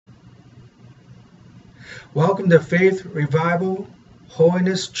Welcome to Faith Revival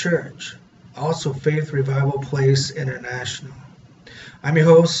Holiness Church, also Faith Revival Place International. I'm your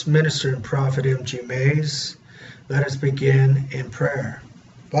host, Minister and Prophet M.G. Mays. Let us begin in prayer.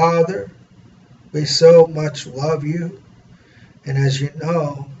 Father, we so much love you, and as you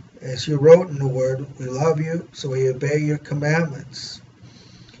know, as you wrote in the Word, we love you, so we obey your commandments.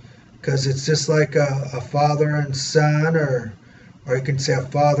 Because it's just like a father and son, or you can say a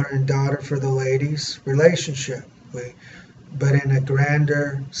father and daughter for the ladies relationship, but in a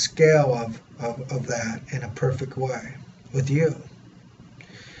grander scale of that, in a perfect way, with you.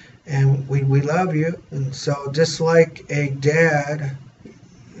 And we love you, and so just like a dad,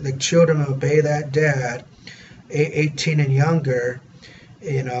 the children obey that dad, 18 and younger,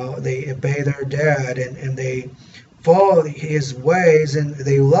 they obey their dad, and they follow his ways, and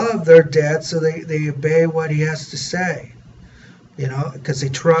they love their dad, so they obey what he has to say, because they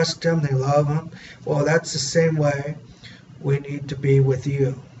trust him, they love him. Well, that's the same way we need to be with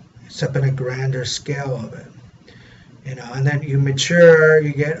you, except in a grander scale of it. And then you mature,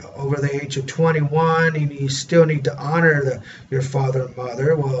 you get over the age of 21, and you still need to honor your father and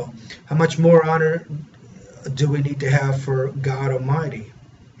mother. Well, how much more honor do we need to have for God Almighty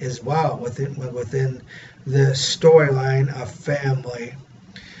as well within the storyline of family?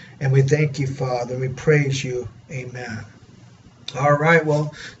 And we thank you, Father, and we praise you. Amen. All right,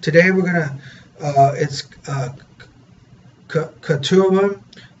 well, today we're going to, it's Ketuvim,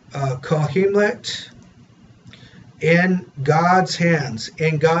 Kohelet, in God's hands.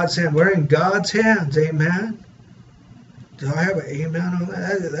 In God's hand. We're in God's hands. Amen. Do I have an amen on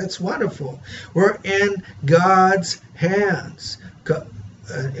that? That's wonderful. We're in God's hands.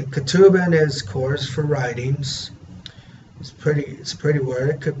 Ketuvim is, of course, for writings. It's a pretty word.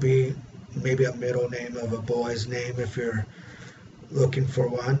 It could be maybe a middle name of a boy's name if you're looking for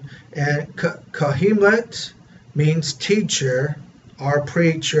one. And Kohelet means teacher, or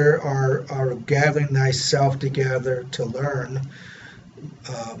preacher, or gathering thyself together to learn.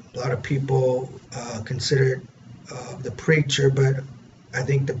 A lot of people consider it the preacher, but I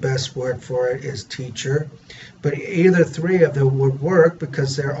think the best word for it is teacher. But either three of them would work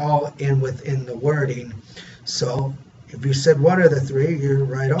because they're all within the wording. So if you said one of the three, you're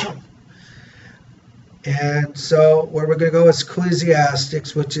right on. And so where we're going to go is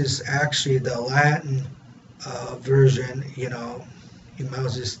Ecclesiastics, which is actually the Latin version. You might as well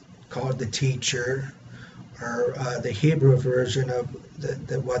just call it the teacher, or the Hebrew version of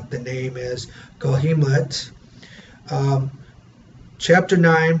what the name is, Kohelet. Chapter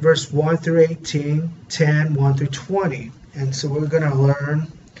 9, verse 1 through 18, 10, 1 through 20. And so we're going to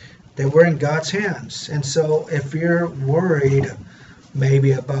learn that we're in God's hands. And so if you're worried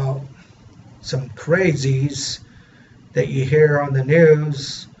maybe about some crazies that you hear on the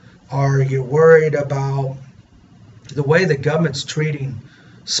news, or you're worried about the way the government's treating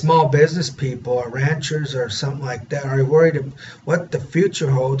small business people or ranchers or something like that, or you're worried about what the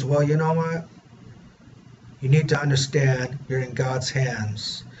future holds, well, you know what? You need to understand you're in God's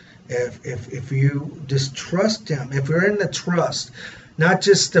hands. If you just trust Him, if you're in the trust, not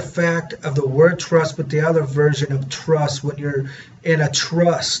just the fact of the word trust, but the other version of trust, when you're in a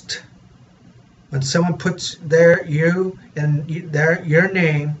trust, when someone puts your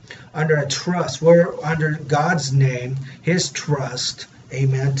name under a trust, we're under God's name, His trust,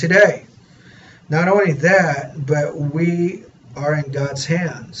 amen, today. Not only that, but we are in God's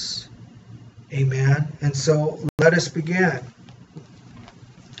hands. Amen. And so let us begin.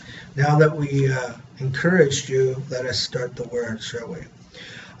 Now that we encouraged you, let us start the word, shall we?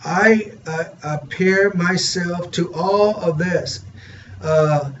 I appear myself to all of this,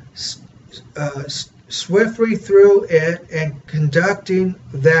 swiftly through it, and conducting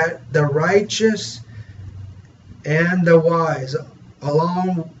that the righteous and the wise,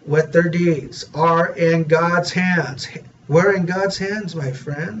 along with their deeds, are in God's hands. We're in God's hands, my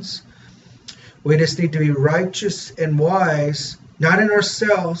friends. We just need to be righteous and wise, not in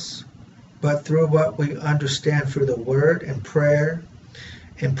ourselves, but through what we understand through the Word and prayer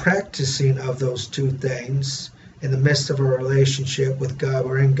and practicing of those two things in the midst of a relationship with God.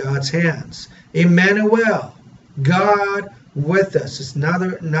 We're in God's hands. Emmanuel, God with us. It's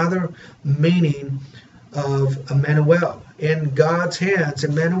another meaning of Emmanuel. In God's hands.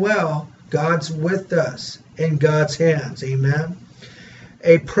 Emmanuel, God's with us. In God's hands. Amen.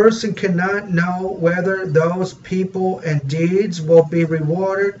 A person cannot know whether those people and deeds will be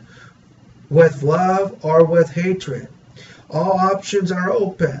rewarded with love or with hatred. All options are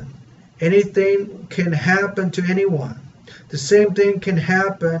open. Anything can happen to anyone. The same thing can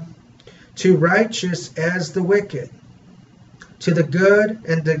happen to righteous as the wicked, to the good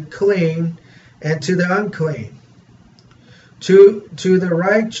and the clean and to the unclean, to the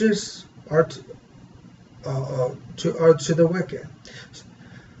righteous, or to the wicked.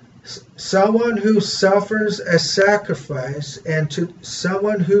 Someone who suffers a sacrifice, and to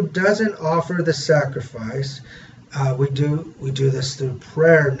someone who doesn't offer the sacrifice. We do this through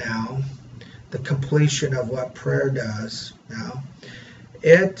prayer now, the completion of what prayer does now.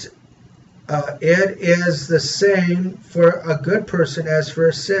 It is the same for a good person as for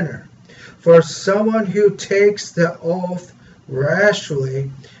a sinner. For someone who takes the oath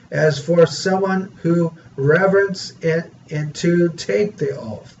rashly, as for someone who reverence it and to take the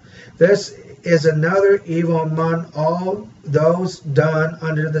oath. This is another evil among all those done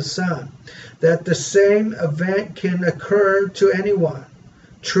under the sun, that the same event can occur to anyone.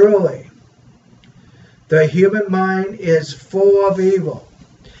 Truly, the human mind is full of evil,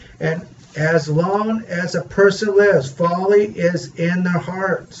 and as long as a person lives, folly is in their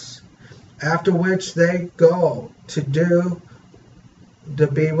hearts, after which they go to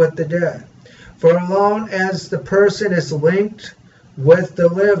be with the dead. For as long as the person is linked with the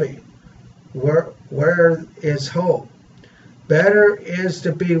living, where is hope? Better is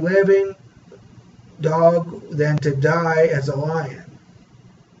to be living dog than to die as a lion.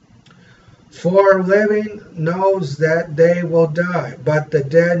 For living knows that they will die, but the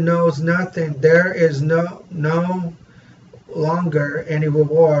dead knows nothing. There is no longer any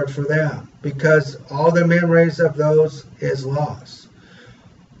reward for them, because all the memories of those is lost.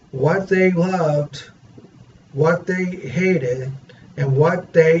 What they loved, what they hated, and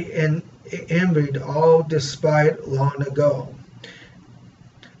what they envied, all despite long ago.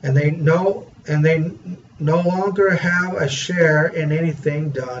 And they no longer have a share in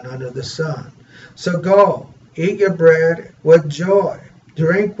anything done under the sun. So go, eat your bread with joy,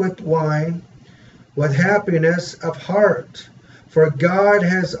 drink with wine, with happiness of heart, for God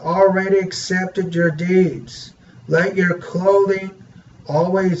has already accepted your deeds. Let your clothing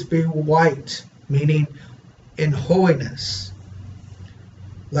always be white, meaning in holiness.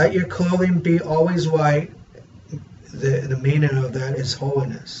 Let your clothing be always white. The meaning of that is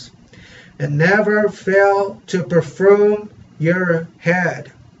holiness. And never fail to perfume your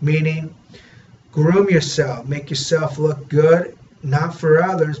head, meaning groom yourself, make yourself look good, not for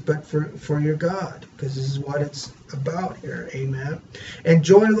others, but for your God, because this is what it's about here. Amen.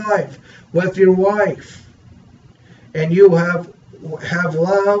 Enjoy life with your wife, and you have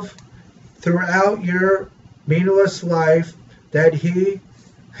love throughout your meaningless life that He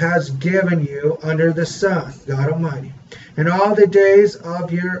has given you under the sun, God Almighty, and all the days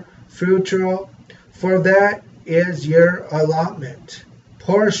of your future, for that is your allotment,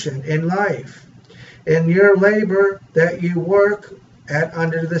 portion in life, in your labor that you work at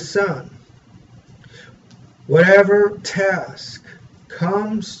under the sun. Whatever task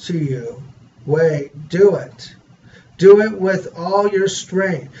comes to you, do it. Do it with all your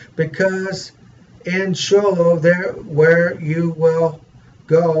strength, because in Shiloh, there where you will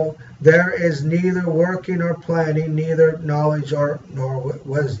go, there is neither working or planning, neither knowledge nor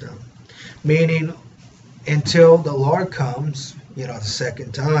wisdom. Meaning, until the Lord comes, the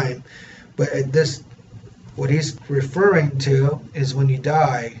second time. But what he's referring to is when you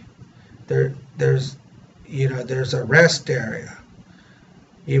die, there's a rest area.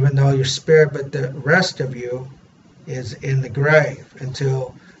 Even though your spirit, but the rest of you is in the grave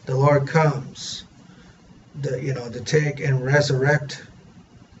until the Lord comes, to take and resurrect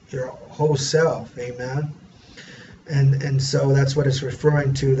your whole self. Amen. And so that's what it's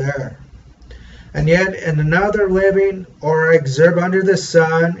referring to there. And yet in another living or exurb under the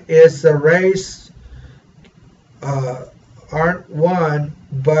sun is the race aren't won,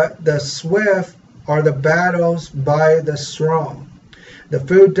 but the swift are the battles by the strong. The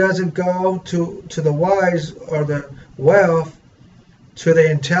food doesn't go to the wise, or the wealth to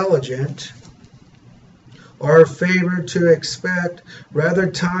the intelligent, or favor to expect. Rather,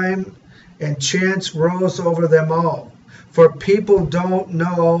 time and chance rolls over them all. For people don't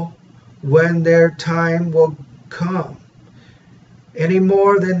know when their time will come, any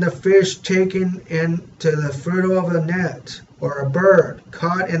more than the fish taken into the fruit of a net, or a bird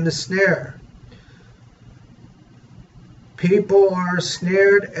caught in the snare. People are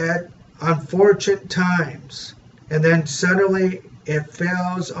snared at unfortunate times, and then suddenly it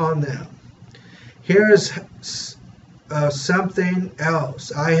falls on them. Here is something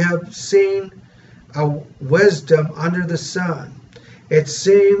else. I have seen a wisdom under the sun. It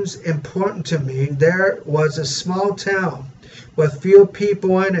seems important to me. There was a small town with few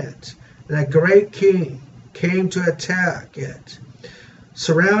people in it, and a great king came to attack it,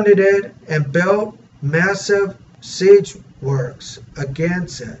 surrounded it, and built massive siege works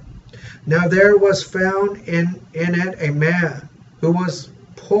against it. Now there was found in it a man who was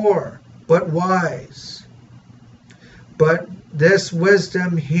poor but wise. But this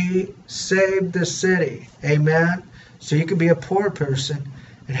wisdom he saved the city. Amen. So you can be a poor person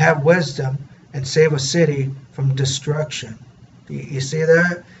and have wisdom and save a city from destruction. You see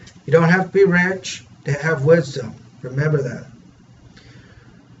that? You don't have to be rich to have wisdom. Remember that.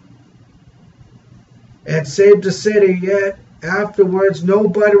 And saved the city, yet afterwards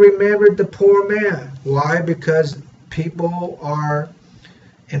nobody remembered the poor man. Why? Because people are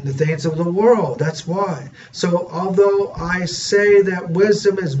in the things of the world. That's why. So although I say that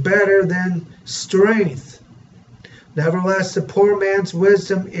wisdom is better than strength, nevertheless the poor man's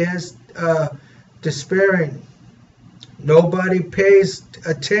wisdom is despairing. Nobody pays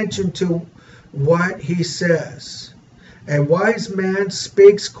attention to what he says. A wise man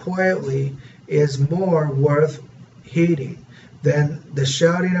speaks quietly is more worth heeding than the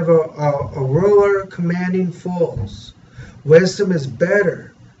shouting of a ruler commanding fools. Wisdom is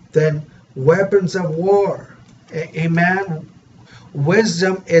better than weapons of war. Amen.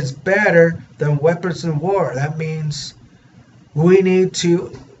 Wisdom is better than weapons of war. That means we need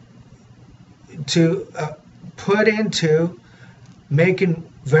to put into making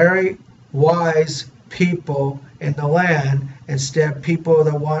very wise people in the land instead of people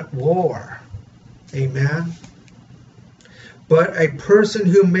that want war. Amen. But a person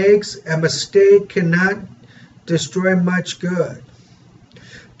who makes a mistake cannot destroy much good.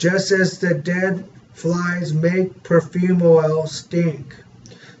 Just as the dead flies make perfume oil stink,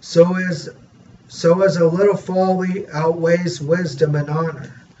 so as a little folly outweighs wisdom and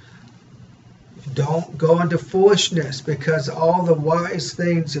honor. Don't go into foolishness, because all the wise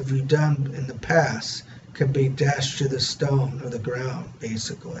things that you've done in the past can be dashed to the stone or the ground,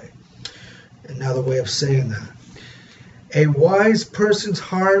 basically. Another way of saying that. A wise person's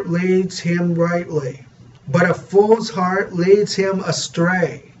heart leads him rightly, but a fool's heart leads him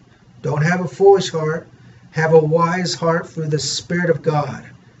astray. Don't have a foolish heart. Have a wise heart through the Spirit of God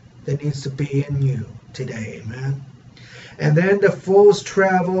that needs to be in you today. Amen. And then the fool's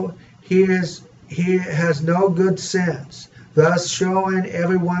travel, he has no good sense, thus showing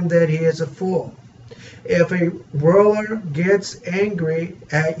everyone that he is a fool. If a ruler gets angry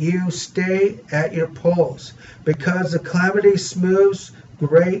at you, stay at your post, because the calamity smooths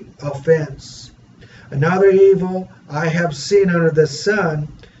great offense. Another evil I have seen under the sun,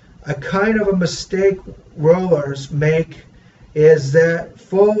 a kind of a mistake rulers make, is that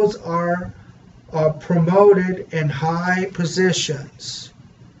fools are promoted in high positions.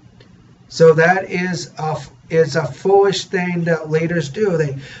 So that is a foolish thing that leaders do.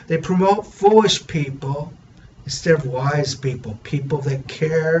 They promote foolish people instead of wise people, people that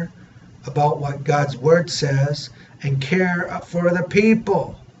care about what God's word says and care for the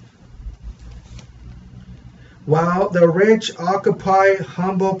people. While the rich occupy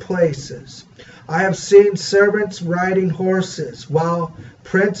humble places, I have seen servants riding horses, while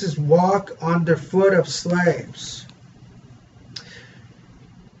princes walk on the foot of slaves.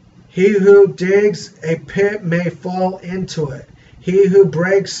 He who digs a pit may fall into it. He who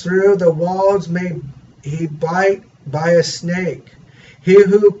breaks through the walls may he bite by a snake. He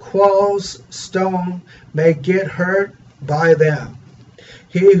who quells stone may get hurt by them.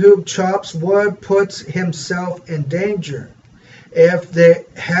 He who chops wood puts himself in danger. If the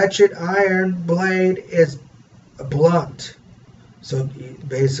hatchet iron blade is blunt, so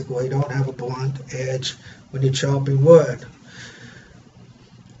basically you don't have a blunt edge when you're chopping wood.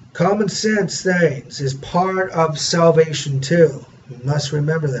 Common sense things is part of salvation too. You must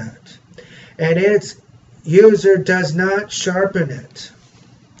remember that. And its user does not sharpen it.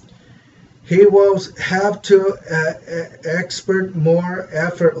 He will have to expert more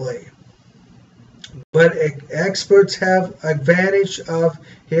effortly. But experts have advantage of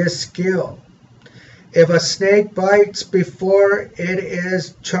his skill. If a snake bites before it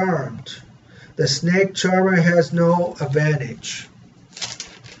is charmed, the snake charmer has no advantage.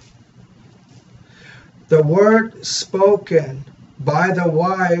 The word spoken by the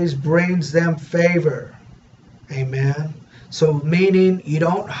wise brings them favor. Amen. So meaning you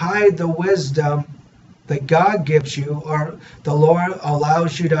don't hide the wisdom that God gives you, or the Lord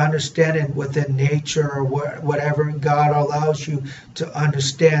allows you to understand it within nature, or whatever God allows you to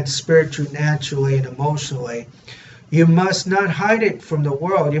understand spiritually, naturally, and emotionally. You must not hide it from the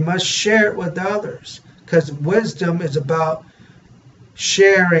world. You must share it with others, because wisdom is about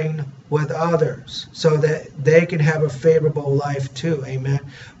sharing with others so that they can have a favorable life too. Amen.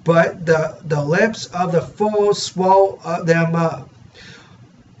 But the lips of the fool swallow them up.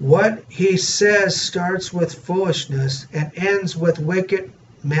 What he says starts with foolishness and ends with wicked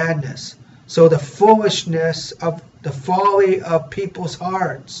madness. So the foolishness of the folly of people's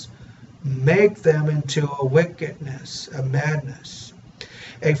hearts make them into a wickedness, a madness.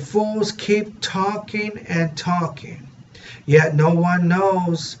 A fools keep talking and talking, yet no one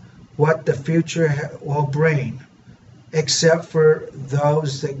knows what the future will bring, except for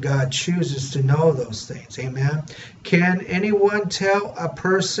those that God chooses to know those things. Amen. Can anyone tell a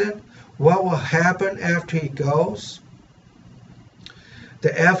person what will happen after he goes?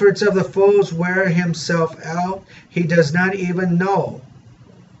 The efforts of the fools wear himself out. He does not even know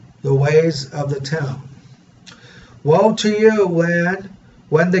the ways of the town. Woe to you, land,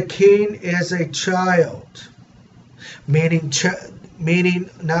 when the king is a child, meaning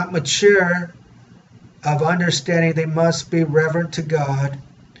not mature of understanding. They must be reverent to God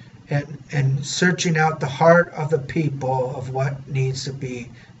and searching out the heart of the people of what needs to be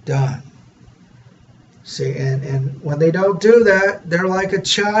done. See, and when they don't do that, they're like a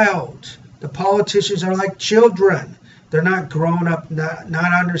child. The politicians are like children. They're not grown up,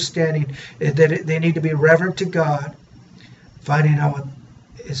 not understanding that they need to be reverent to God, finding out what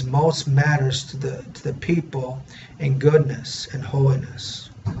is most matters to the people in goodness and holiness.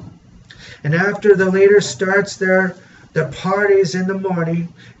 And after the leader starts the parties in the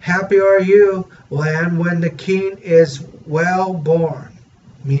morning, happy are you, land, when the king is well born,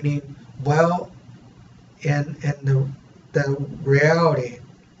 meaning well in the reality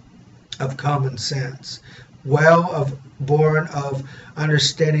of common sense. Born of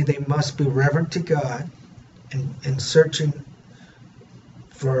understanding they must be reverent to God and searching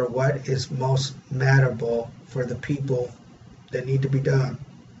for what is most matterable for the people that need to be done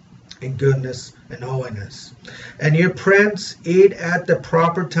in goodness and holiness. And your prince eat at the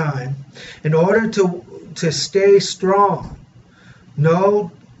proper time in order to stay strong.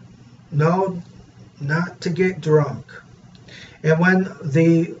 No, not to get drunk. And when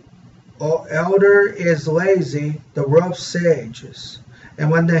the elder is lazy, the roof sages. And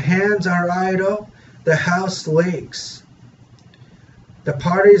when the hands are idle, the house leaks. The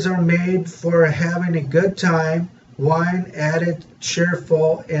parties are made for having a good time, wine added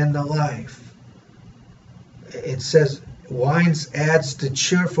cheerful in the life. It says wine adds to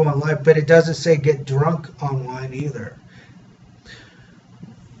cheerful in life, but it doesn't say get drunk on wine either.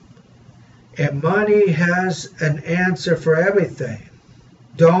 And money has an answer for everything.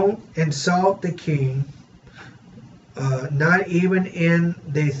 Don't insult the king, not even in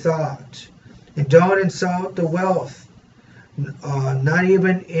the thought. And don't insult the wealth, not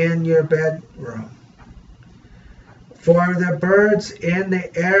even in your bedroom. For the birds in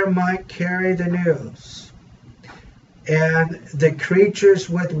the air might carry the news, and the creatures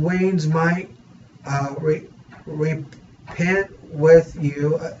with wings might repent with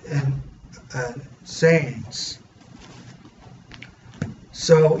you and sayings.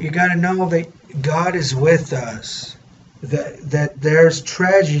 So you got to know that God is with us, that there's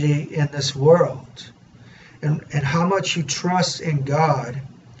tragedy in this world, and how much you trust in God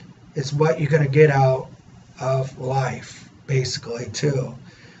is what you're going to get out of life, basically, too.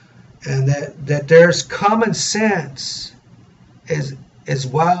 And that there's common sense as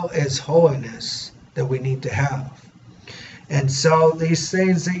well as holiness that we need to have. And so these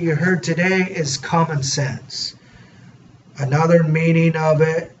things that you heard today is common sense. Another meaning of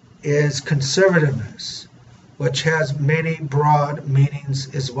it is conservativeness, which has many broad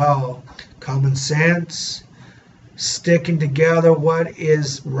meanings as well. Common sense, sticking together what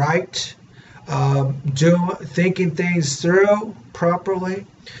is right, thinking things through properly,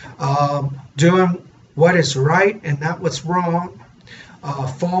 doing what is right and not what's wrong,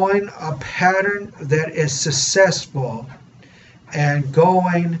 following a pattern that is successful, and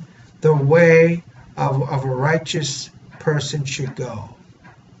going the way of a righteous person should go.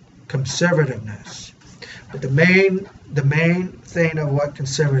 Conservativeness. But the main thing of what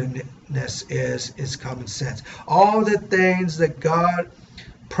conservativeness is common sense. All the things that God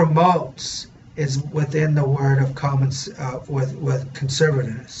promotes is within the word of with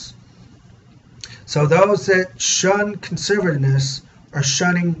conservativeness. So those that shun conservativeness are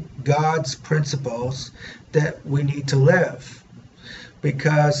shunning God's principles that we need to live.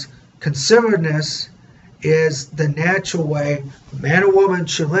 Because conservativeness is the natural way man or woman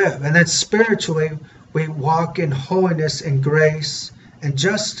should live. And then spiritually, we walk in holiness and grace and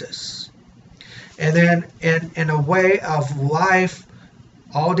justice. And then in a way of life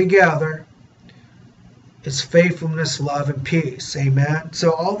altogether, is faithfulness, love, and peace. Amen.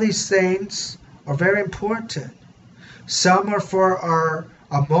 So all these things are very important. Some are for our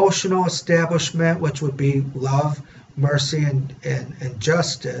emotional establishment, which would be love, mercy, and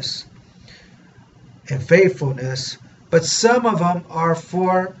justice, and faithfulness. But some of them are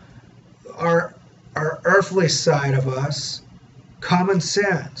for our earthly side of us, common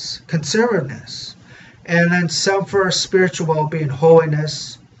sense, conservativeness. And then some for our spiritual well-being,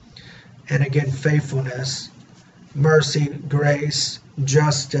 holiness, and again, faithfulness, mercy, grace,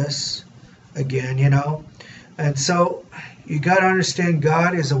 justice, again, And so you got to understand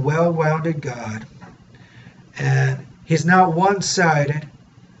God is a well-rounded God. And he's not one-sided.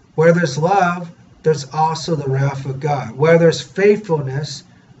 Where there's love, there's also the wrath of God. Where there's faithfulness,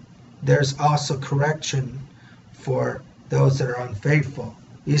 there's also correction for those that are unfaithful.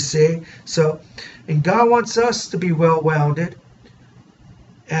 You see? So, and God wants us to be well-rounded.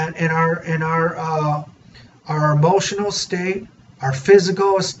 And in our emotional state, our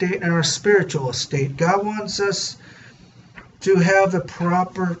physical state, and our spiritual state, God wants us to have the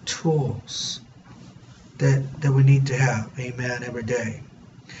proper tools that we need to have. Amen. Every day.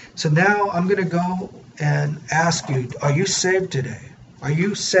 So now I'm going to go and ask you, are you saved today? Are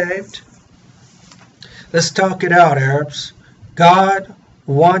you saved? Let's talk it out, Arabs. God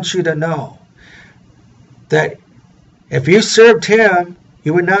wants you to know that if you served him,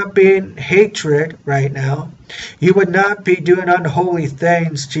 you would not be in hatred right now. You would not be doing unholy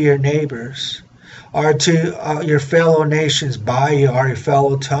things to your neighbors or to your fellow nations by you or your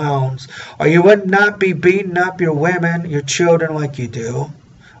fellow towns. Or you would not be beating up your women, your children like you do,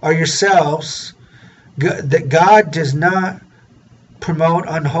 or yourselves. That God does not promote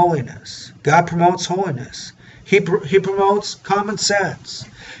unholiness. God promotes holiness. He promotes common sense.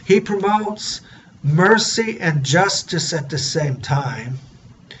 He promotes mercy and justice at the same time.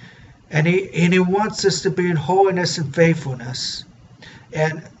 And he wants us to be in holiness and faithfulness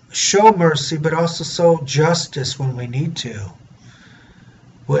and show mercy, but also show justice when we need to,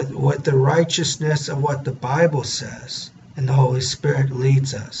 with the righteousness of what the Bible says and the Holy Spirit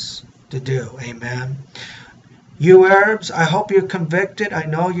leads us to do. Amen. You Arabs, I hope you're convicted. I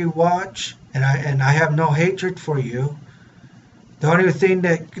know you watch, and I have no hatred for you. The only thing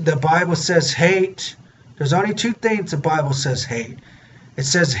that the Bible says hate, there's only two things the Bible says hate. It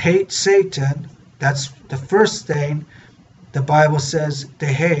says hate Satan. That's the first thing the Bible says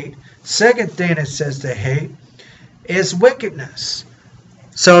they hate. Second thing it says they hate is wickedness.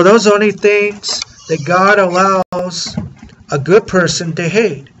 So those are only things that God allows a good person to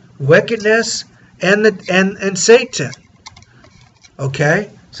hate. Wickedness and Satan. Okay?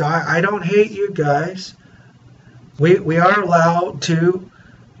 So I don't hate you guys. We are allowed to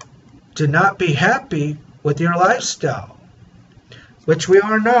not be happy with your lifestyle, which we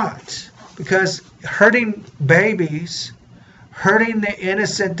are not, because hurting babies, hurting the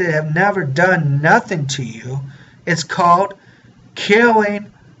innocent that have never done nothing to you, it's called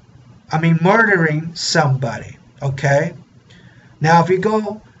murdering somebody. Okay? Now, if you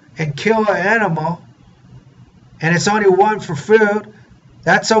go and kill an animal and it's only one for food,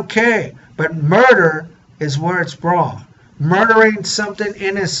 that's okay. But murder is where it's wrong. Murdering something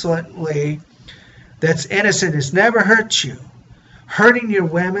innocently that's innocent has never hurt you. Hurting your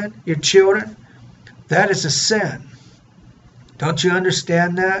women, your children, that is a sin. Don't you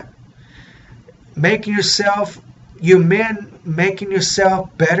understand that? You men making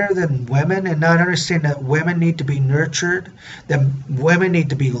yourself better than women and not understanding that women need to be nurtured, that women need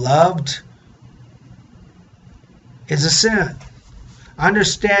to be loved, is a sin.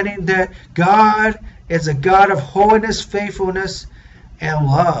 Understanding that God is a God of holiness, faithfulness, and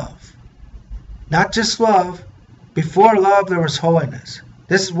love. Not just love. Before love, there was holiness.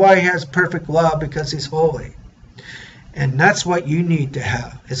 This is why he has perfect love, because he's holy. And that's what you need to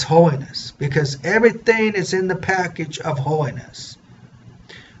have, is holiness. Because everything is in the package of holiness.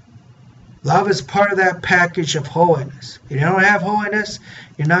 Love is part of that package of holiness. If you don't have holiness,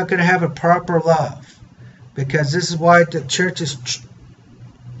 you're not going to have a proper love. Because this is why the churches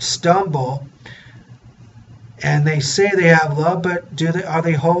stumble. And they say they have love, but are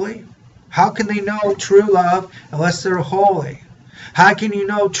they holy? How can they know true love unless they're holy? How can you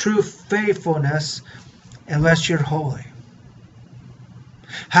know true faithfulness unless you're holy?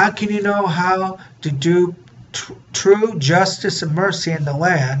 How can you know how to do true justice and mercy in the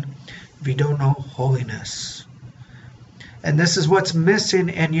land if you don't know holiness? And this is what's missing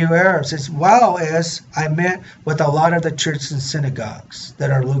in you Arabs, as well as I met with a lot of the churches and synagogues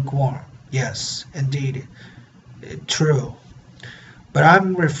that are lukewarm. Yes, indeed, true. But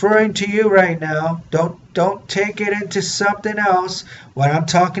I'm referring to you right now. Don't take it into something else when I'm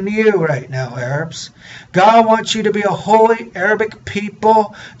talking to you right now, Arabs. God wants you to be a holy Arabic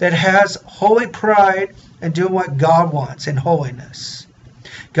people that has holy pride and doing what God wants in holiness.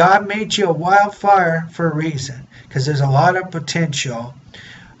 God made you a wildfire for a reason, because there's a lot of potential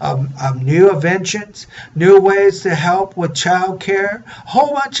of new inventions, new ways to help with child care, a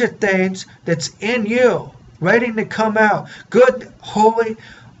whole bunch of things that's in you, ready to come out. Good, holy,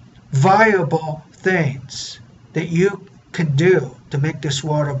 viable things that you can do to make this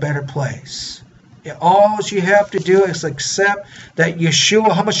world a better place. All you have to do is accept that Yeshua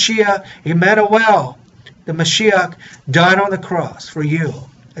HaMashiach, Emmanuel, the Mashiach, died on the cross for you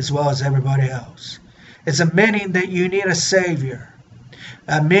as well as everybody else. It's admitting that you need a Savior,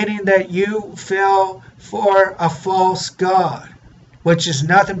 admitting that you fell for a false God, which is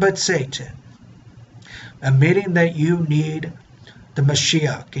nothing but Satan, admitting that you need the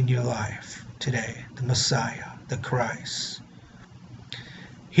Mashiach in your life today, the Messiah, the Christ.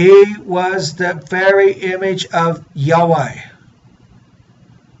 He was the very image of Yahweh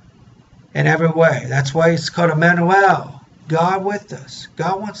in every way. That's why it's called Emmanuel, God with us.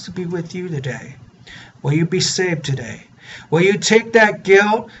 God wants to be with you today. Will you be saved today? Will you take that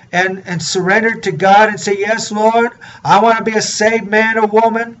guilt and surrender to God and say, yes, Lord, I want to be a saved man or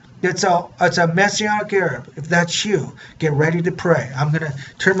woman? It's a Messianic Arab. If that's you, get ready to pray. I'm going to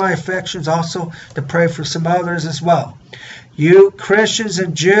turn my affections also to pray for some others as well. You Christians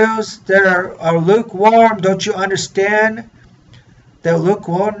and Jews that are lukewarm, don't you understand that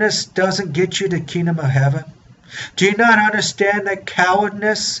lukewarmness doesn't get you to the kingdom of heaven? Do you not understand that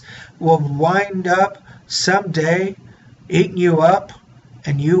cowardness will wind up someday eating you up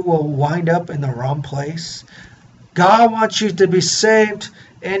and you will wind up in the wrong place? God wants you to be saved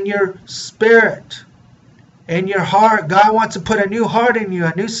in your spirit, in your heart. God wants to put a new heart in you,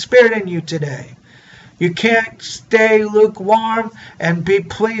 a new spirit in you today. You can't stay lukewarm and be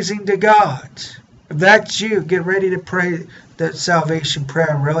pleasing to God. If that's you, get ready to pray the salvation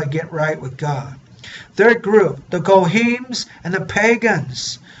prayer and really get right with God. Third group, the Gohims and the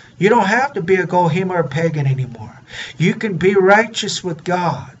pagans. You don't have to be a Gohim or a pagan anymore. You can be righteous with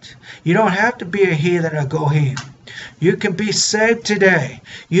God. You don't have to be a heathen or a Gohim. You can be saved today.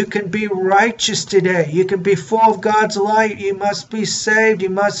 You can be righteous today. You can be full of God's light. You must be saved.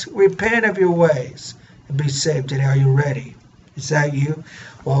 You must repent of your ways and be saved today. Are you ready? Is that you?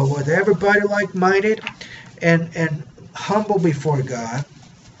 Well, with everybody like-minded and humble before God,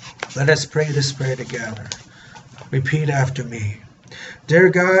 let us pray this prayer together. Repeat after me. Dear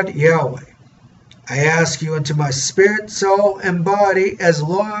God, Yahweh, I ask you into my spirit, soul, and body as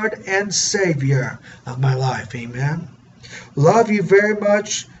Lord and Savior of my life. Amen. Love you very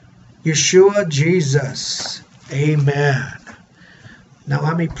much, Yeshua Jesus. Amen. Now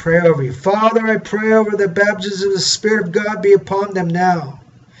let me pray over you. Father, I pray over the baptism of the Spirit of God be upon them now.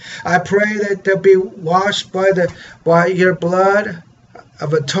 I pray that they'll be washed by your blood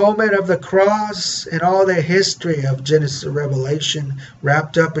of atonement of the cross and all the history of Genesis and Revelation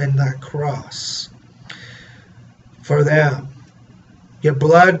wrapped up in that cross. For them, your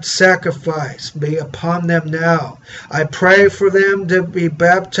blood sacrifice be upon them now. I pray for them to be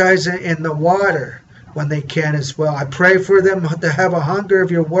baptized in the water when they can as well. I pray for them to have a hunger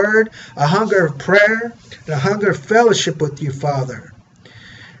of your word, a hunger of prayer, and a hunger of fellowship with you, Father.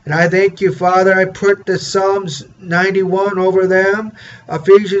 And I thank you, Father. I put the Psalms 91 over them,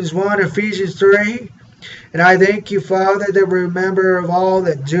 Ephesians 1, Ephesians 3. And I thank you, Father, that we remember of all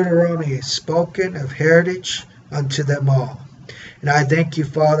that Deuteronomy has spoken of heritage unto them all. And I thank you,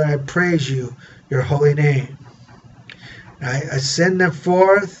 Father, I praise you, your holy name. I send them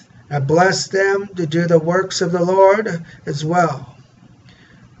forth. I bless them to do the works of the Lord as well.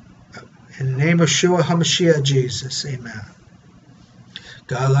 In the name of Yeshua HaMashiach Jesus, amen.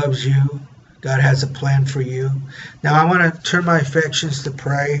 God loves you. God has a plan for you. Now I want to turn my affections to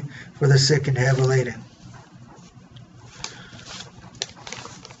pray for the sick and heavy laden.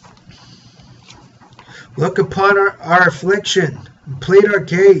 Look upon our affliction, and plead our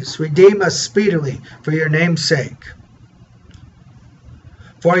case. Redeem us speedily for your name's sake.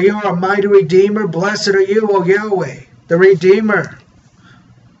 For you are a mighty Redeemer. Blessed are you, O Yahweh, the Redeemer.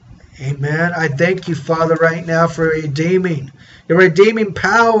 Amen. I thank you, Father, right now for redeeming. The redeeming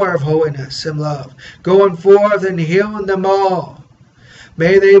power of holiness and love. Going forth and healing them all.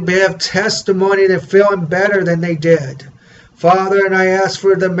 May they have testimony to feeling better than they did. Father, and I ask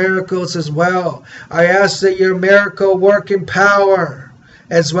for the miracles as well. I ask that your miracle working power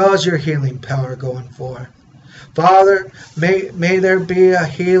as well as your healing power going forth. Father, may there be a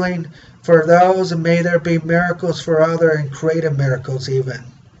healing for those, and may there be miracles for others and creative miracles even.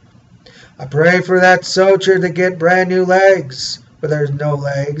 I pray for that soldier to get brand new legs where there's no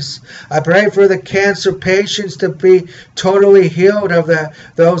legs. I pray for the cancer patients to be totally healed of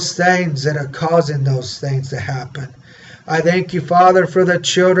those things that are causing those things to happen. I thank you, Father, for the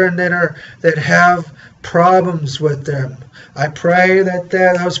children that have problems with them. I pray that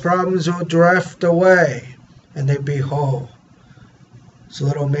those problems will drift away and they be whole, as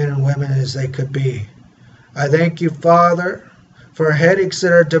little men and women as they could be. I thank you, Father, for headaches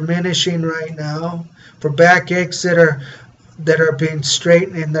that are diminishing right now, for backaches that are being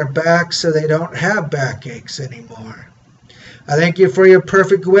straightened in their back so they don't have backaches anymore. I thank you for your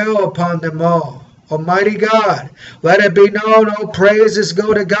perfect will upon them all. Almighty God, let it be known all praises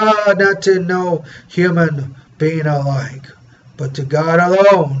go to God, not to no human being alike, but to God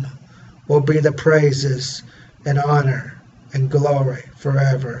alone will be the praises and honor and glory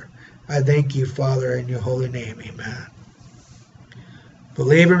forever. I thank you, Father, in your holy name. Amen.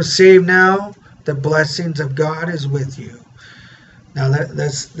 Believe and receive now. The blessings of God is with you. Now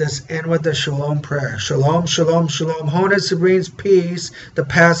let's end with the shalom prayer. Shalom, shalom, shalom. Holiness brings peace that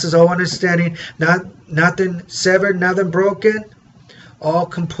passes all understanding. Nothing severed, nothing broken. All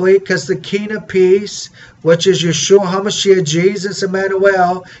complete, because the King of Peace, which is Yeshua HaMashiach, Jesus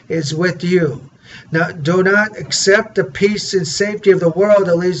Emmanuel, is with you. Now, do not accept the peace and safety of the world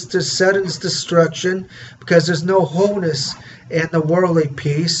that leads to sudden destruction, because there's no wholeness in the worldly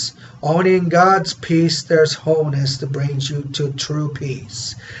peace. Only in God's peace there's wholeness that brings you to true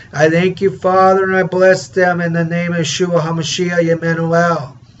peace. I thank you, Father, and I bless them in the name of Yeshua HaMashiach,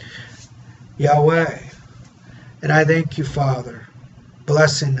 Emmanuel, Yahweh. And I thank you, Father,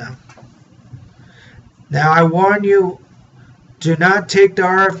 blessing them. Now I warn you, do not take the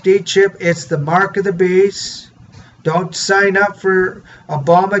RFD chip. It's the mark of the beast. Don't sign up for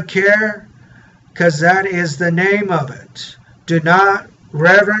Obamacare, because that is the name of it. Do not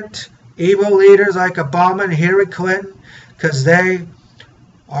reverent evil leaders like Obama and Hillary Clinton, because they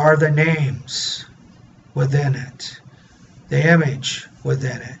are the names within it, the image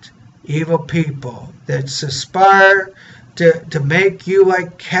within it. Evil people that aspire to make you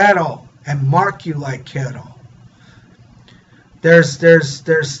like cattle and mark you like cattle. There's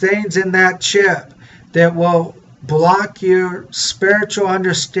things in that chip that will block your spiritual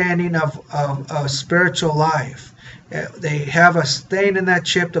understanding of spiritual life. They have a thing in that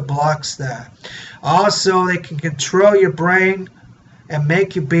chip that blocks that. Also, they can control your brain and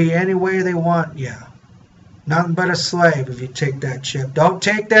make you be any way they want you. Nothing but a slave if you take that chip. Don't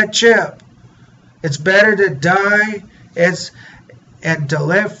take that chip. It's better to die and to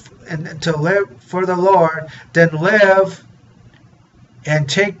live for the Lord than live and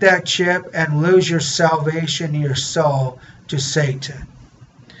take that chip and lose your salvation, your soul, to Satan.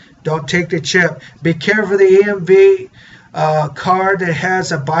 Don't take the chip. Be careful of the EMV card that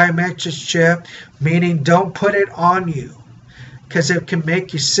has a biometric chip, meaning don't put it on you, because it can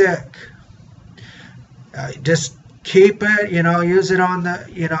make you sick. Just keep it, use it on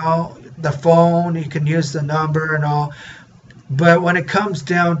the phone. You can use the number and all. But when it comes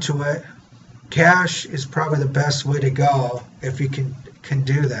down to it, cash is probably the best way to go if you can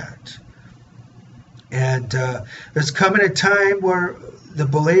do that. And there's coming a time where the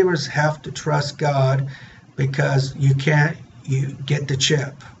believers have to trust God, because you get the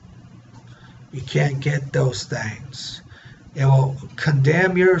chip. You can't get those things. It will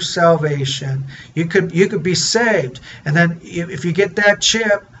condemn your salvation. You could be saved, and then if you get that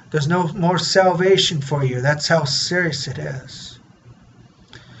chip, there's no more salvation for you. That's how serious it is.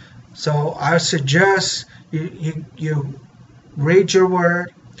 So I suggest you read your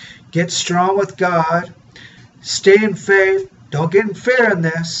word, get strong with God, stay in faith. Don't get in fear in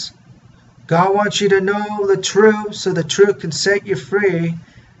this. God wants you to know the truth so the truth can set you free.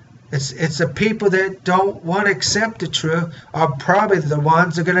 It's the people that don't want to accept the truth are probably the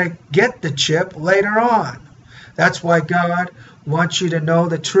ones that are going to get the chip later on. That's why God wants you to know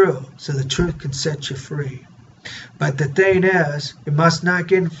the truth so the truth can set you free. But the thing is, you must not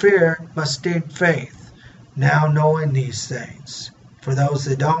get in fear, you must stay in faith. Now knowing these things. For those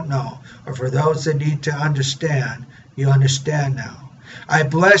that don't know, or for those that need to understand, you understand now. I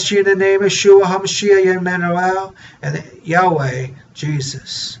bless you in the name of Yeshua HaMashiach, Emmanuel, and Yahweh,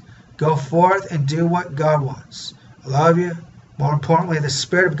 Jesus. Go forth and do what God wants. I love you. More importantly, the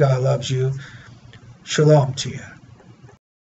Spirit of God loves you. Shalom to you.